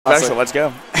Special, let's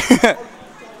go. 3,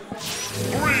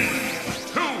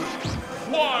 2,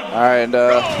 1. All right,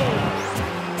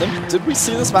 and did we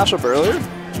see this matchup earlier?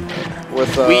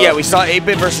 With we saw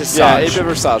 8-Bit versus Saj. Yeah, 8-Bit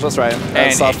versus Saj. That's right.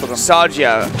 And Saj,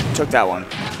 took that one.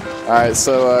 All right,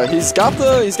 so he's got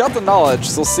the knowledge.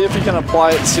 So we'll see if he can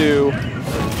apply it to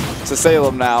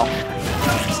Salem now.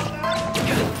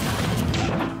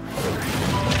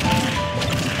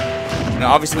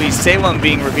 Now, obviously, Salem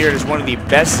being revered as one of the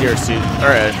best Zero Suit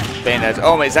or Bayonettas.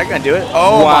 Oh, is that gonna do it?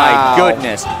 Oh wow. My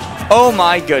goodness! Oh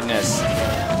my goodness!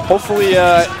 Hopefully,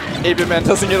 8BitMan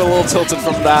doesn't get a little tilted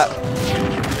from that.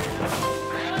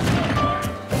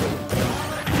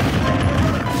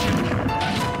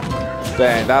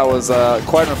 Dang, that was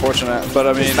quite unfortunate. But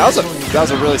I mean, that was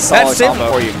a really solid That's Salem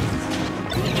combo for you.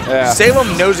 Yeah.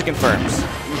 Salem knows it confirms.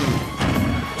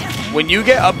 When you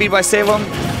get upbeat by Salem,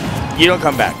 you don't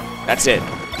come back. That's it.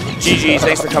 GG's,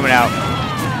 thanks for coming out.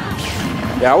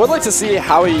 Yeah, I would like to see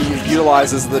how he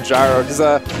utilizes the gyro, because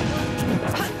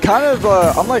kind of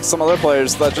unlike some other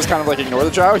players that just kind of like ignore the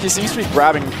gyro, he seems to be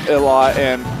grabbing it a lot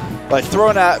and like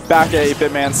throwing that back at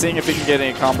 8BitMan, seeing if he can get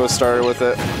any combos started with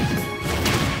it.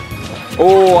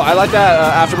 Oh, I like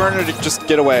that afterburner to just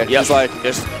get away. Yep. He's like,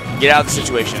 just get out of the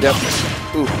situation. Yep.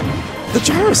 Ooh. The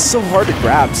gyro is so hard to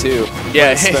grab too.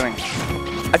 Yeah. Spinning.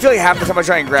 I feel like half the time I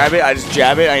try and grab it, I just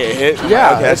jab it, I get hit.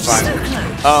 Yeah, okay, that's fine.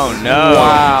 Oh no!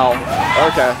 Wow.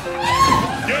 Okay.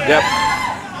 Yep.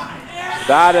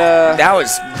 That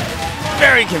was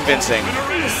very convincing.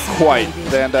 Quite.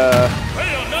 And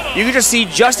you could just see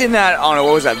just in that, I don't know,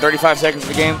 what was that, 35 seconds of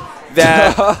the game?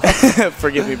 That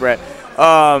forgive me, Brett.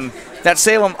 That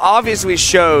Salem obviously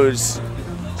shows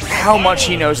how much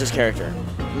he knows his character.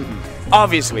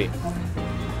 Obviously.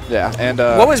 Yeah. And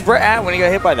what was Brett at when he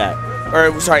got hit by that?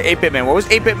 Or sorry, 8BitMan. What was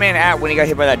 8BitMan at when he got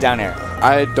hit by that down air?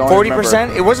 I don't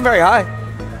 40%? It wasn't very high.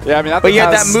 Yeah, I mean, but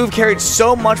yet that move carried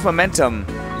so much momentum.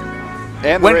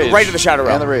 And went right to the Shadow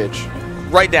Realm. And the rage.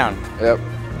 Right down. Yep.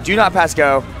 Do not pass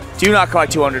go. Do not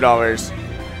collect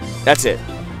 $200. That's it.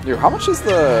 Dude, how much is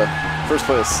the first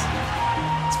place?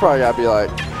 It's probably got to be like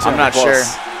I'm not sure.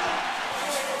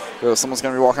 Yo, someone's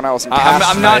going to be walking out with some cash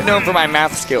I'm not known for my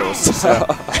math skills. So.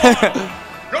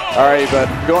 All right, but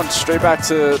going straight back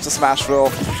to Smashville.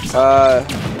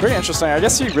 Pretty interesting. I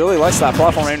guess he really likes that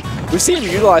platform. I mean, we've seen him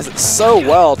utilize it so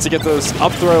well to get those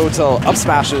up throw to up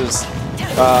smashes.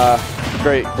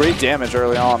 Great damage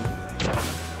early on.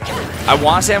 I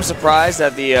want to say I'm surprised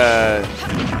that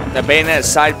that Bayonetta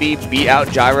side B beat out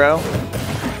gyro,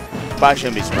 but I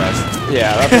shouldn't be surprised.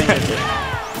 Yeah, that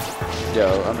thing.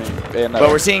 Yo, I mean, Bayonetta. But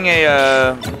we're seeing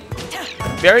a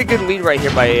very good lead right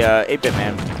here by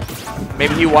 8BitMan.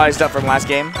 Maybe he wised up from last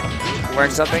game,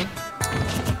 learned something.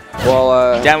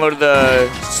 Well, downloaded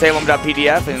the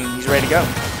Salem.pdf and he's ready to go.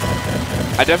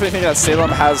 I definitely think that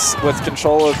Salem has, with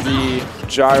control of the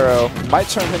gyro, might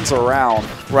turn things around.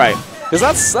 Right.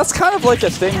 Because that's kind of like a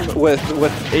thing with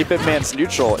 8BitMan's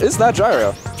neutral, is that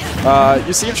gyro.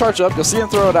 You see him charge up, you'll see him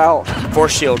throw it out.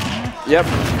 Force shield. Yep.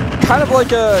 Kind of like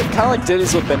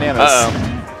Diddy's with bananas.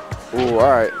 Uh-oh. Ooh, all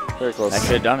right. Very close. That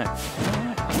could have done it.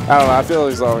 I don't know. I feel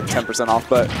he's like 10% off,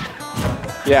 but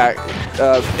yeah,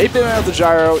 8BitMan with the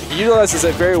gyro, he utilizes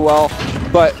it very well,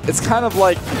 but it's kind of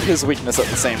like his weakness at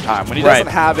the same time. When he doesn't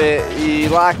have it, he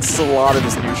lacks a lot of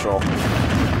his neutral.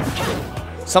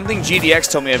 Something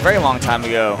GDX told me a very long time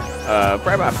ago,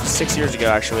 probably about 6 years ago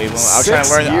actually. When I was trying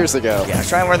to learn 6 years ago. Yeah, I was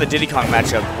trying to learn the Diddy Kong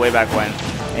matchup way back when,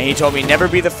 and he told me never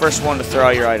be the first one to throw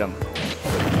out your item.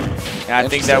 And I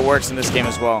think that works in this game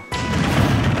as well.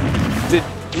 Did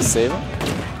he save him?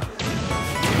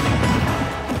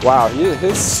 Wow,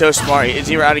 he's so smart. Is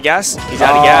he out of gas? He's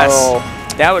out of gas.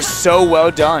 That was so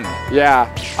well done. Yeah,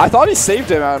 I thought he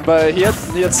saved him, but he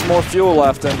had some more fuel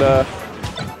left and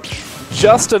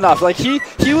just enough. Like he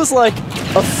was like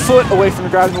a foot away from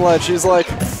grabbing the ledge. He's like,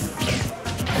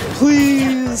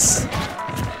 please,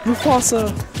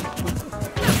 Mufasa,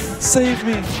 save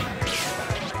me.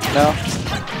 No,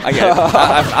 I get it.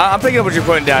 I'm picking up what you're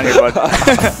putting down here,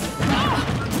 bud.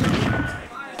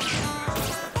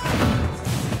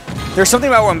 There's something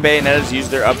about when Bayonettas use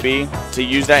their up B to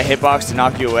use that hitbox to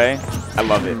knock you away. I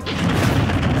love it.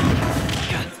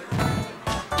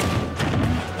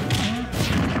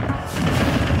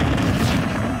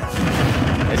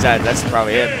 That's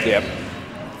probably it. Yep.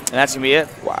 And that's going to be it.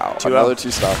 Wow. 2-0. Another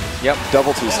 2-stock. Yep.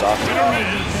 Double 2-stock.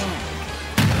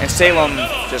 And Salem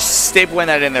just stapling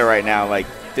that in there right now. Like,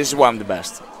 this is why I'm the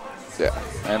best. Yeah.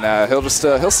 And he'll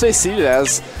stay seated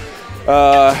as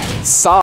Saj